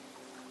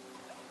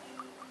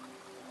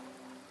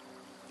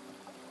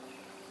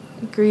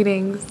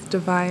Greetings,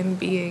 divine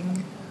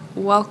being.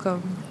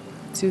 Welcome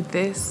to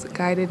this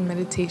guided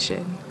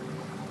meditation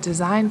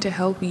designed to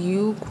help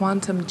you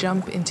quantum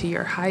jump into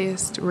your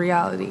highest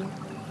reality.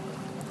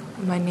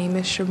 My name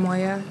is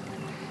Shamoya,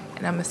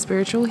 and I'm a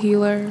spiritual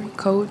healer,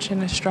 coach,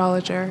 and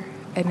astrologer.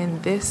 And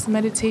in this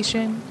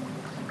meditation,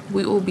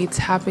 we will be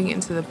tapping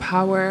into the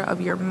power of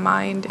your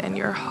mind and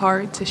your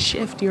heart to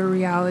shift your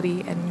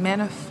reality and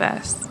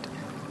manifest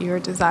your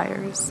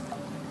desires.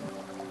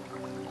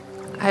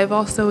 I have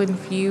also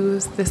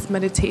infused this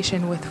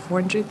meditation with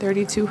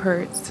 432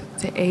 Hertz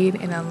to aid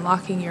in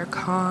unlocking your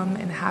calm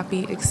and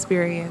happy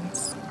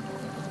experience.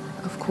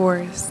 Of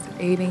course,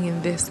 aiding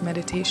in this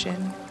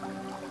meditation.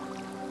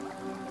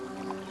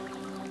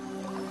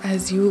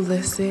 As you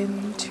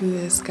listen to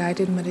this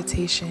guided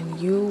meditation,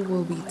 you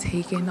will be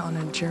taken on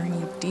a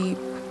journey deep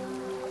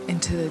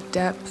into the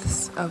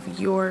depths of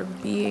your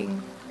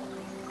being.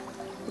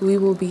 We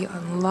will be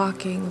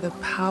unlocking the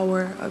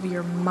power of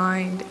your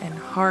mind and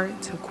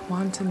heart to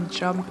quantum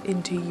jump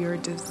into your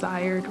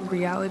desired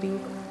reality,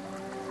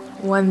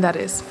 one that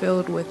is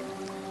filled with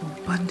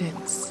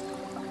abundance,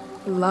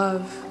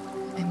 love,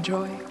 and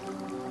joy.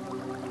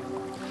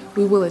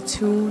 We will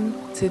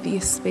attune to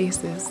these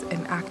spaces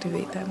and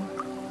activate them.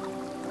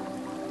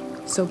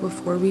 So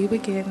before we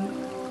begin,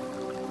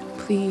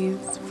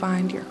 please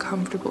find your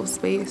comfortable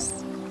space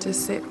to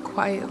sit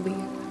quietly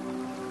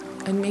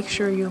and make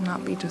sure you'll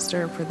not be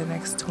disturbed for the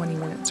next 20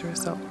 minutes or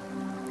so.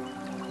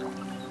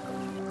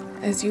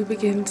 As you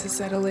begin to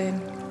settle in,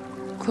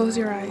 close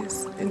your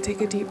eyes and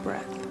take a deep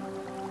breath.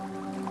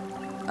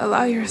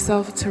 Allow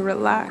yourself to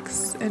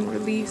relax and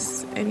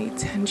release any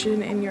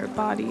tension in your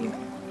body.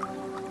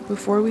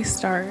 Before we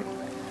start,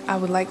 I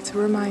would like to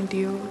remind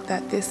you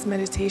that this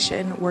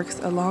meditation works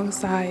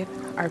alongside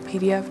our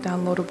PDF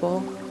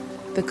downloadable,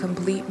 The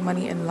Complete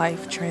Money and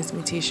Life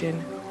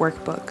Transmutation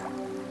Workbook.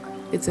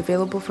 It's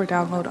available for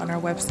download on our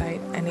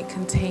website, and it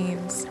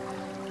contains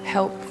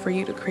help for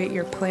you to create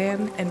your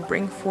plan and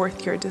bring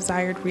forth your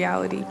desired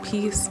reality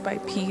piece by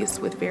piece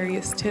with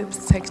various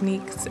tips,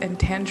 techniques, and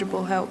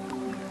tangible help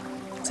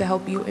to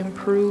help you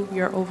improve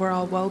your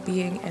overall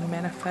well-being and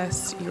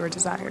manifest your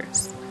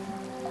desires.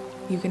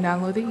 You can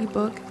download the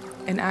ebook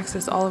and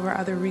access all of our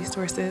other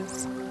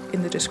resources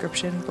in the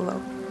description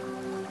below.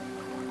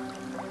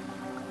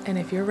 And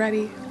if you're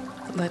ready,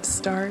 let's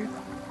start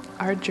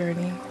our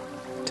journey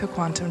to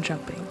quantum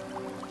jumping.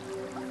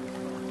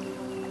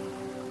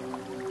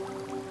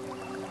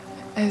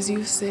 As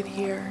you sit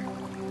here,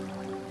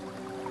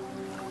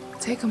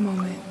 take a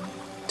moment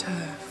to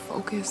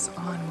focus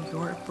on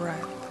your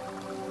breath.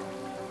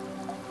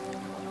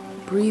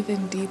 Breathe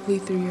in deeply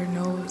through your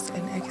nose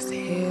and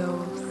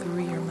exhale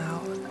through your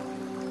mouth.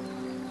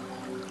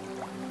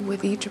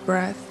 With each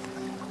breath,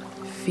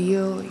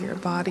 feel your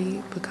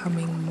body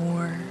becoming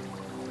more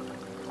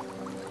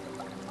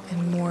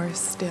and more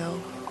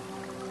still.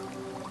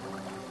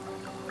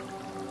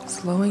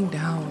 Slowing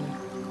down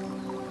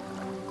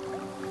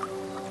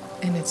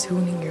and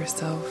attuning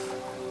yourself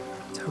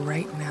to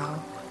right now,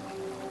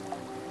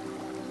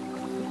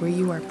 where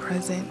you are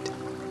present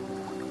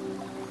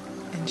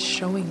and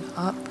showing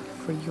up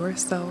for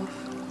yourself.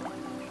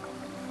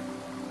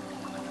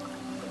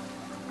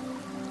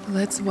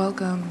 Let's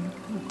welcome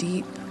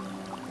deep,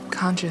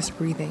 conscious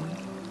breathing.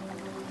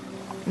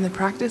 In the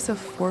practice of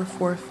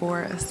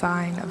 444, a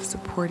sign of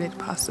supported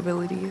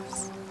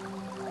possibilities.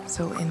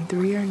 So in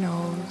through your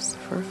nose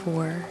for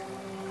 4,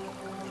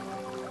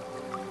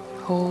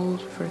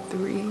 hold for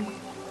 3,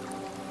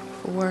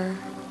 4,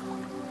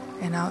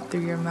 and out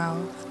through your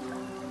mouth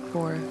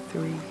for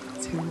 3,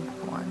 2,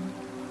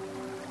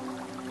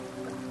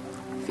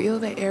 1. Feel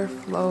the air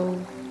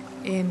flow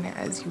in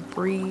as you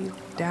breathe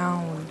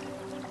down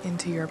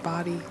into your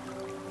body,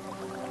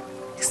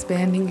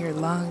 expanding your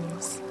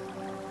lungs.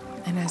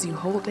 And as you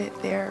hold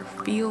it there,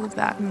 feel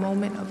that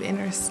moment of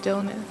inner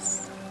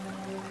stillness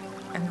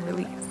and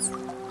release.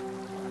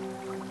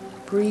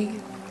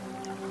 Breathe.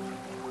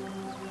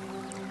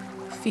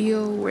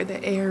 Feel where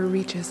the air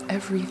reaches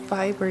every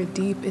fiber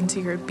deep into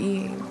your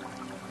being.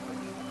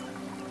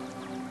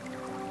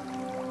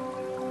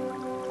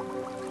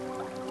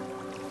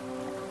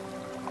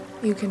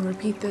 You can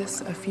repeat this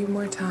a few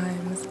more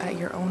times at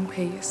your own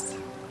pace.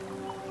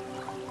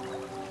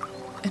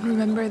 And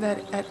remember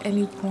that at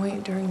any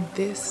point during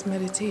this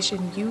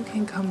meditation, you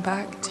can come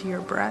back to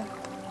your breath.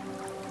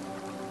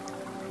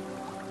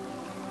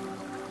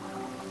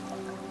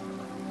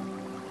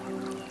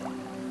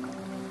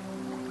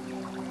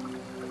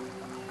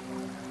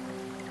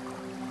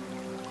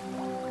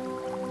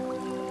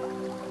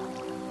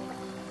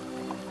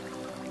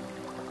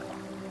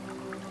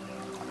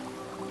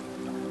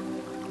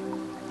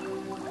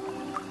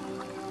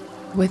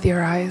 With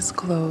your eyes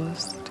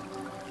closed,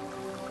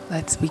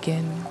 let's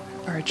begin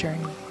our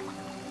journey.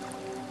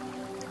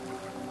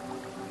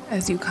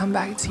 As you come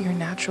back to your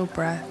natural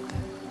breath,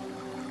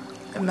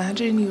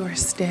 imagine you are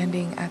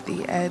standing at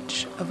the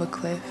edge of a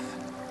cliff.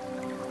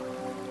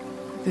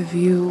 The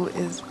view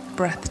is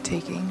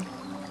breathtaking.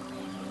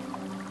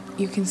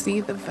 You can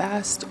see the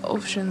vast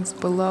oceans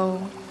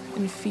below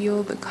and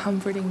feel the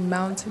comforting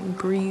mountain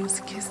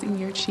breeze kissing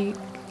your cheek.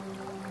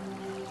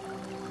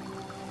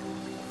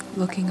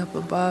 Looking up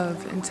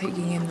above and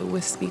taking in the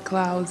wispy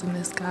clouds in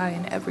the sky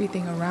and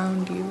everything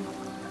around you.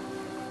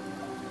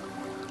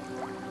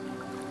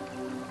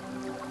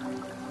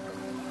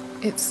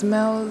 It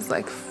smells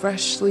like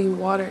freshly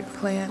watered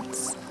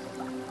plants.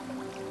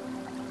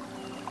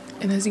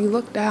 And as you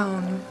look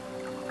down,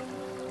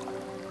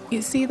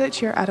 you see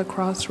that you're at a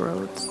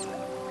crossroads.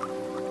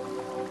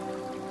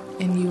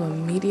 And you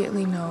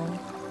immediately know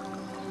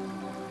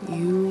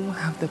you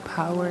have the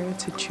power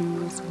to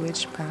choose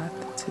which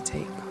path to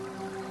take.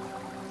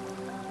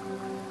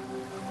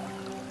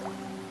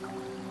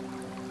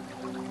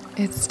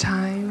 It's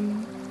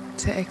time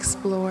to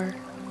explore.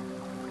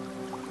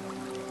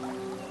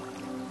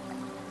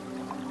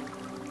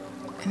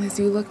 And as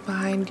you look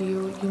behind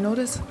you, you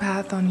notice a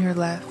path on your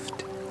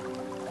left.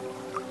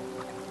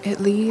 It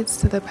leads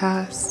to the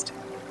past.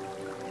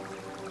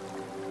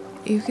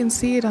 You can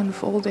see it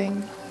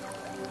unfolding.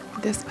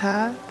 This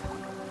path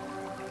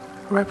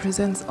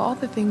represents all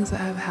the things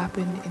that have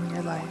happened in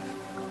your life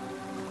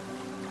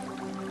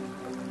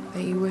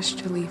that you wish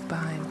to leave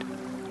behind.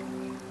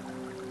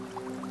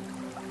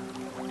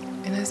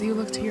 And as you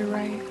look to your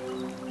right,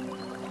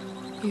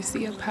 you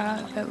see a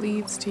path that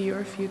leads to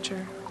your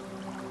future.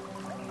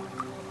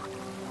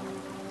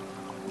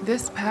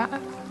 This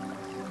path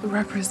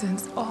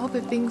represents all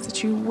the things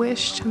that you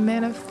wish to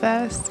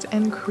manifest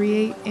and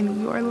create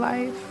in your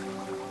life.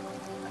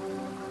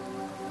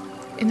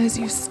 And as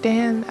you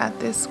stand at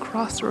this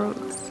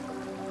crossroads,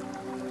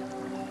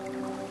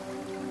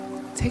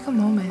 take a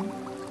moment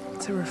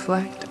to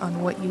reflect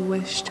on what you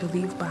wish to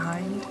leave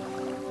behind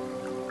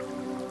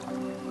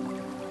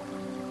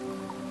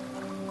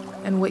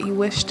and what you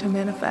wish to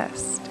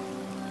manifest.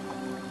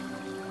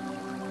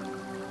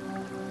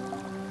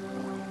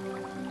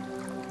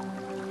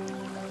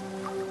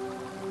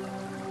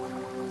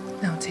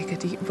 Now take a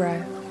deep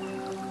breath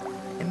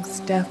and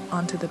step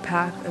onto the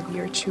path of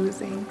your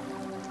choosing,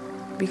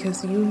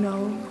 because you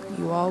know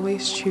you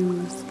always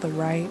choose the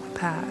right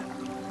path.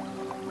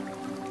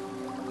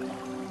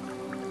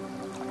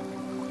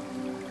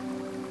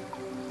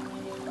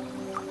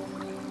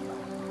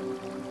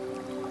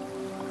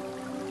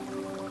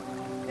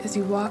 As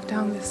you walk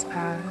down this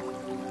path,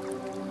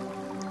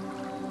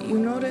 you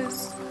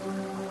notice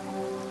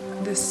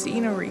the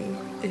scenery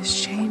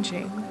is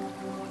changing.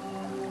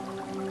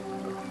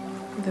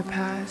 The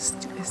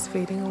past is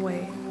fading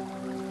away,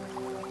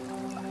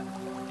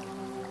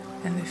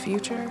 and the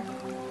future,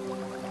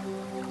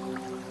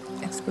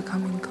 it's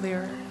becoming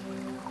clearer.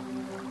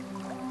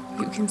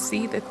 You can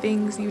see the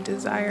things you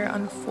desire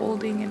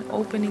unfolding and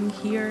opening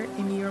here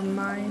in your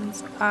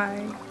mind's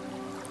eye.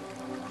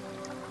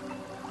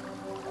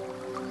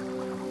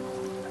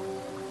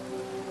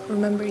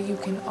 Remember, you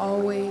can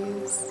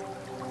always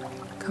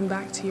come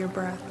back to your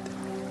breath.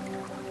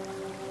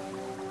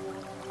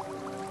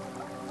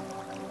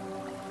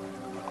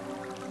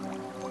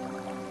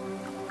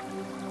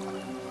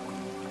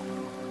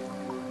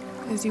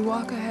 As you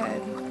walk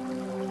ahead,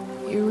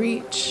 you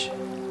reach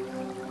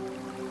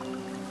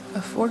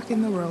a fork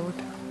in the road,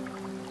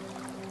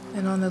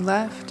 and on the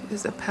left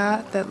is a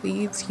path that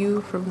leads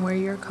you from where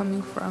you're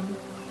coming from,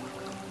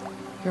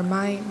 your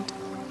mind.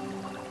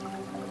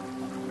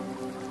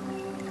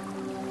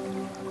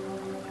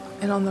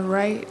 And on the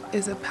right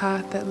is a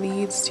path that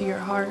leads to your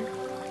heart,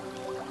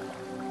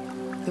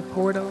 the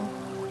portal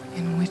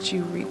in which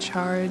you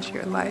recharge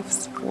your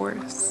life's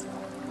force.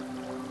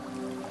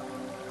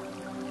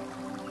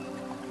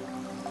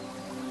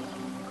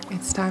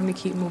 It's time to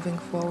keep moving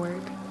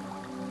forward.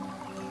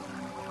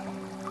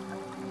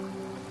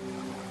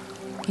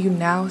 You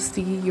now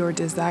see your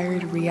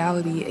desired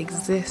reality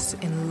exists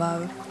in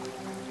love,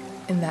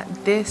 and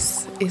that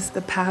this is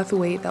the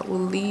pathway that will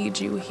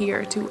lead you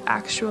here to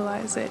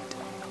actualize it,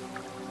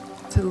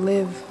 to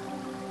live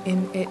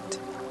in it.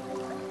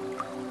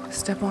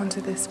 Step onto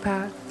this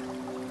path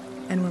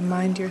and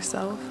remind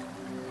yourself,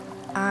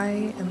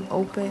 I am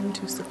open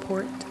to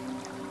support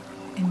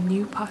and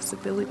new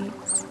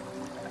possibilities,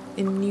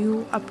 in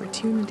new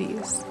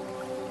opportunities.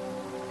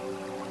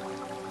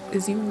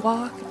 As you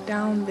walk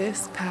down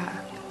this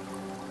path,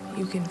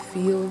 you can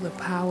feel the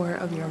power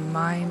of your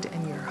mind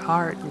and your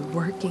heart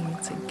working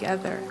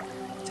together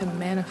to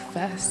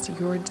manifest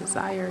your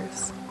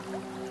desires.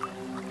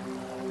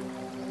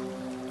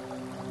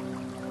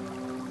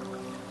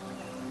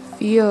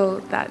 Feel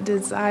that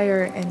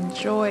desire and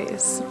joy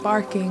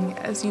sparking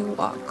as you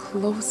walk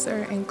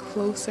closer and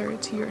closer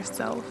to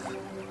yourself.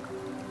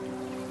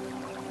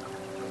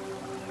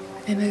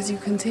 And as you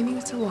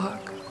continue to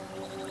walk,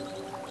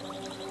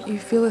 you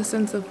feel a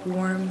sense of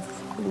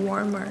warmth,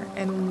 warmer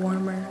and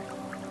warmer.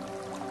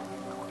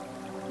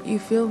 You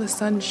feel the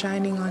sun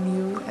shining on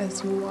you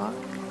as you walk.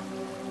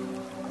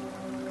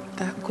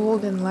 That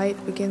golden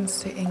light begins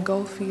to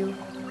engulf you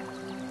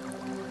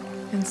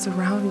and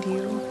surround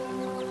you,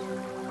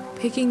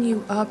 picking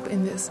you up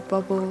in this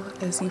bubble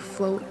as you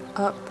float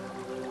up.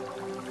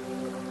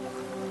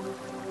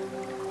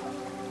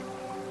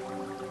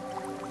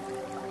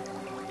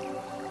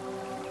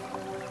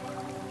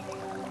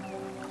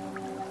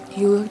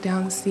 You look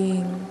down,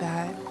 seeing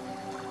that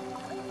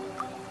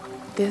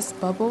this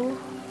bubble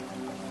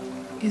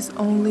is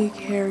only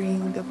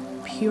carrying the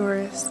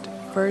purest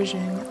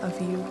version of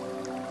you.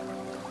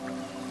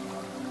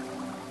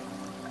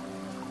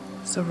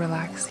 So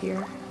relax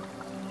here.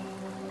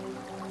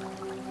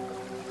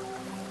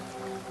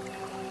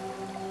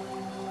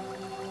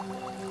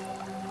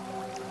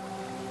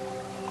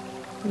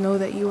 Know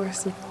that you are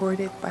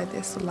supported by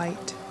this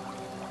light,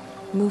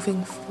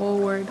 moving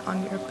forward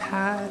on your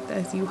path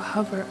as you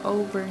hover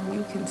over and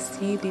you can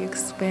see the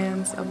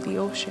expanse of the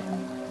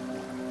ocean.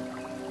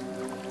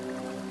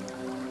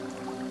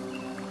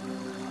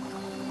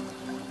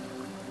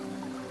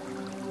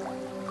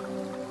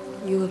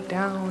 You look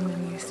down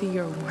and you see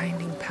your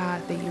winding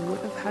path that you would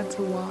have had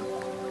to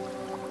walk,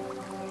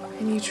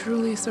 and you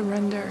truly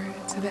surrender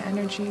to the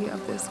energy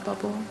of this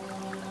bubble.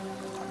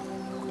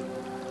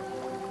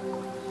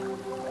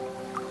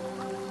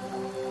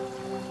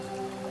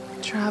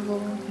 Travel,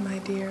 my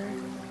dear.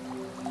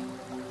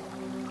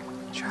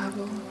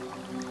 Travel.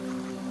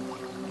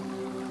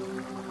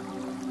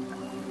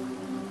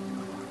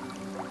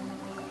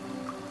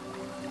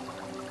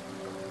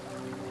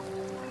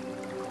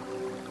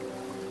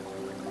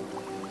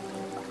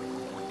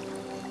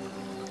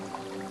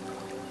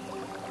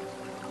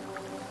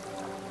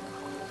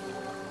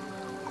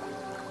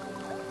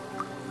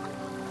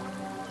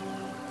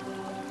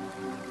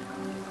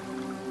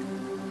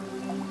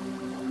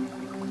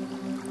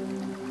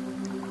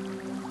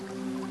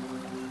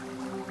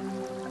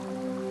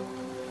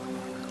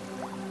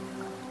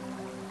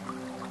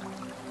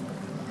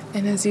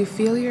 And as you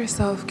feel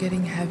yourself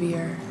getting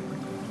heavier,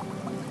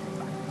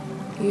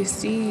 you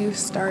see you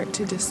start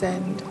to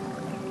descend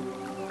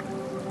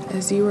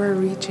as you are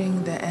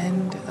reaching the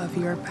end of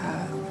your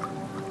path.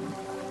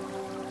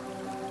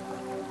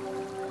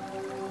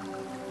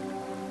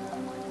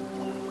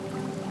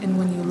 And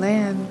when you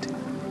land,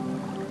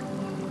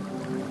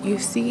 you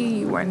see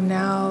you are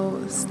now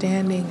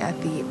standing at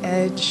the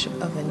edge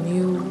of a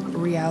new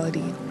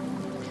reality.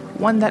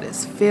 One that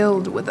is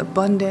filled with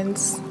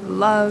abundance,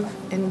 love,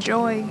 and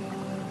joy.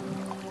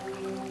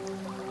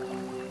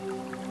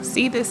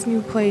 See this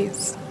new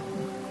place.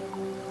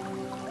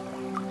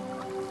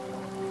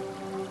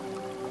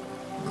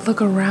 Look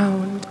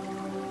around.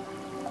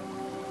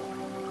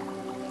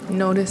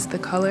 Notice the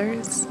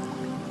colors,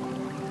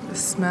 the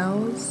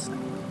smells,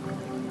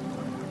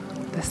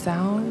 the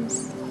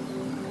sounds.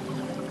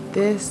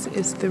 This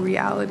is the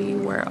reality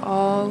where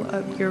all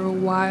of your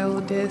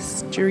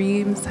wildest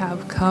dreams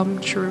have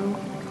come true.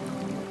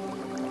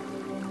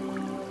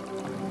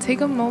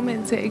 Take a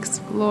moment to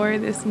explore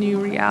this new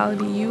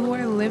reality. You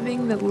are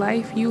living the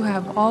life you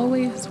have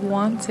always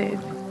wanted.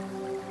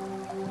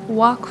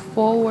 Walk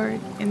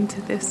forward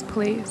into this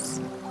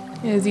place.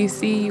 As you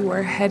see, you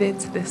are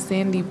headed to the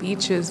sandy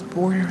beaches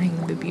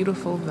bordering the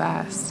beautiful,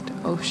 vast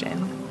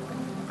ocean.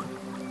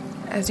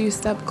 As you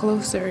step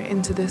closer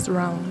into this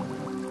realm,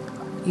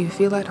 you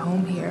feel at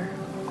home here.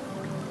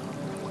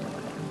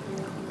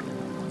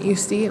 You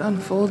see it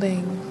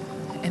unfolding,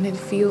 and it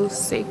feels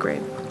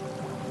sacred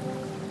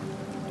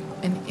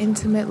and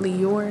intimately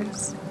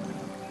yours.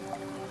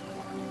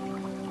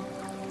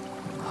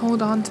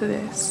 Hold on to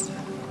this.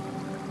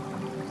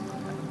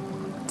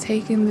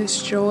 Take in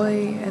this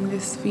joy and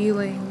this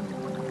feeling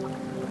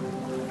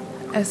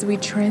as we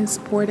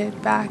transport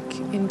it back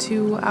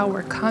into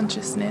our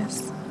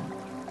consciousness.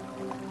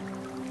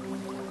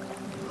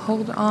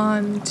 Hold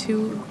on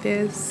to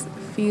this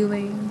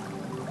feeling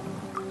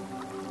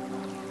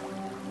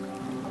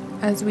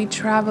as we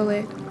travel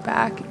it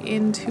back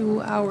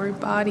into our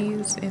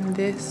bodies in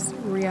this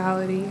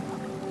reality.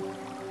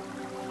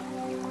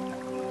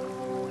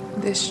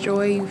 This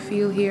joy you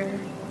feel here,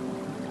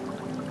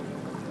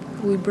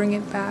 we bring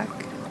it back,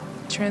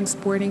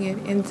 transporting it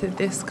into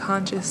this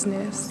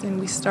consciousness, and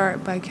we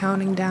start by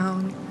counting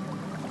down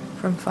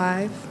from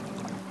 5,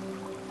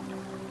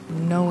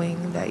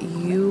 knowing that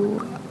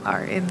you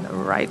are in the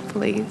right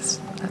place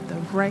at the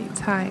right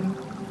time.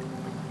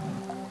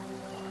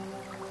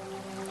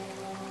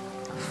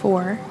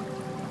 4,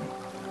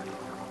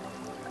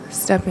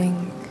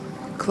 stepping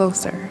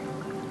closer.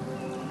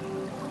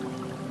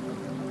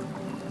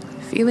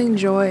 Feeling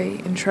joy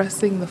and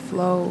trusting the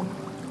flow,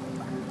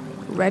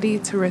 ready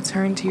to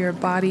return to your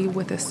body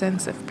with a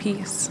sense of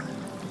peace.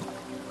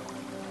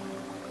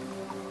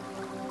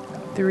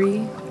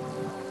 3,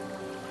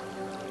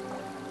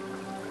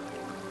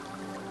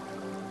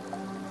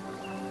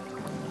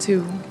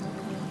 2,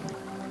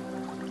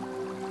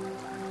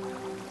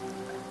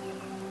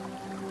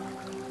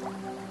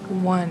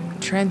 1,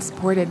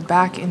 transported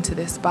back into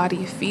this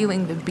body,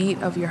 feeling the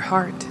beat of your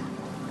heart.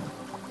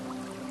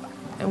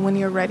 And when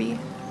you're ready,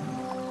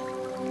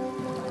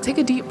 take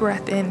a deep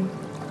breath in.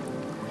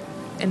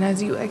 And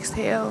as you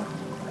exhale,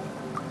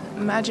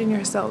 imagine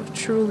yourself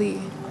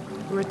truly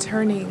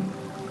returning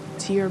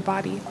to your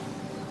body.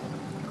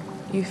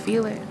 You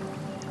feel it.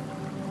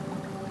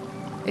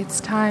 It's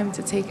time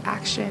to take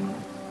action.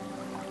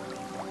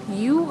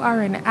 You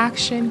are an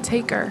action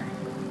taker.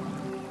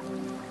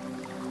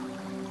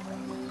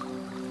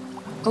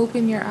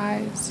 Open your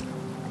eyes.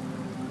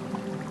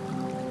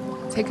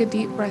 Take a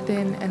deep breath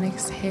in and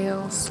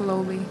exhale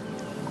slowly.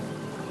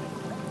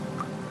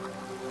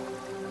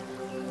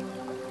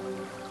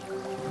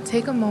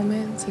 Take a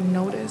moment to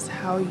notice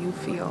how you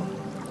feel.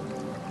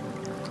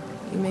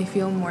 You may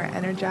feel more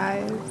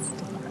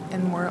energized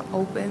and more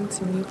open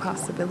to new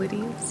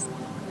possibilities.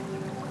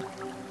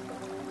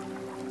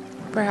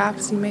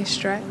 Perhaps you may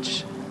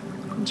stretch,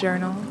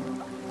 journal,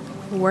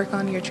 work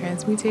on your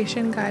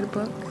transmutation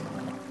guidebook.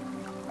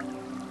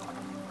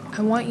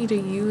 I want you to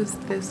use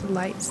this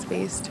light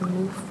space to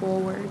move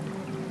forward,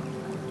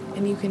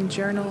 and you can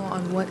journal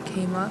on what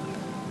came up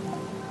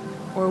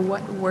or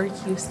what work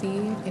you see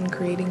in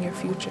creating your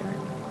future.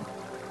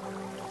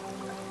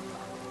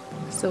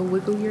 So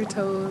wiggle your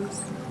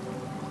toes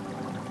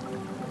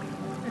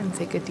and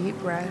take a deep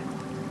breath.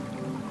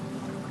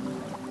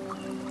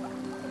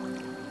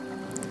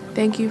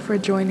 Thank you for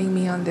joining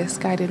me on this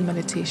guided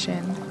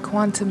meditation,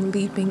 quantum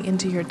leaping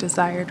into your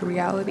desired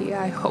reality.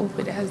 I hope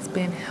it has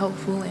been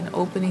helpful in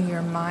opening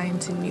your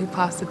mind to new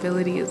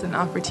possibilities and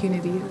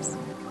opportunities.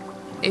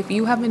 If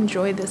you have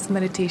enjoyed this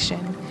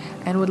meditation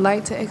and would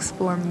like to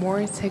explore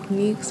more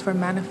techniques for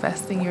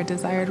manifesting your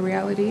desired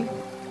reality,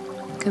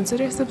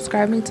 consider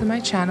subscribing to my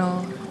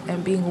channel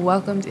and being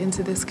welcomed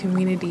into this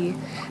community.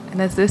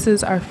 And as this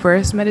is our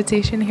first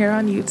meditation here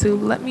on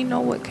YouTube, let me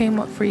know what came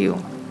up for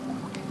you.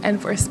 And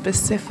for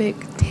specific,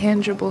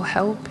 tangible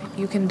help,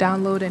 you can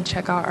download and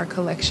check out our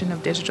collection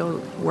of digital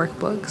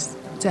workbooks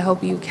to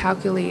help you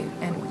calculate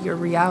your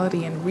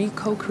reality and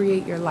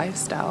co-create your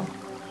lifestyle.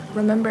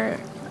 Remember,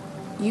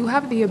 you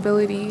have the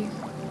ability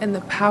and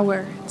the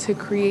power to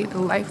create the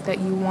life that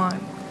you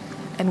want.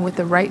 And with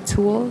the right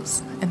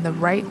tools and the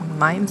right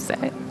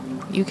mindset,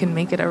 you can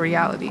make it a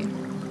reality.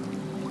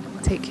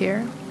 Take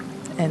care,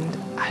 and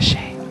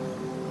Ashe.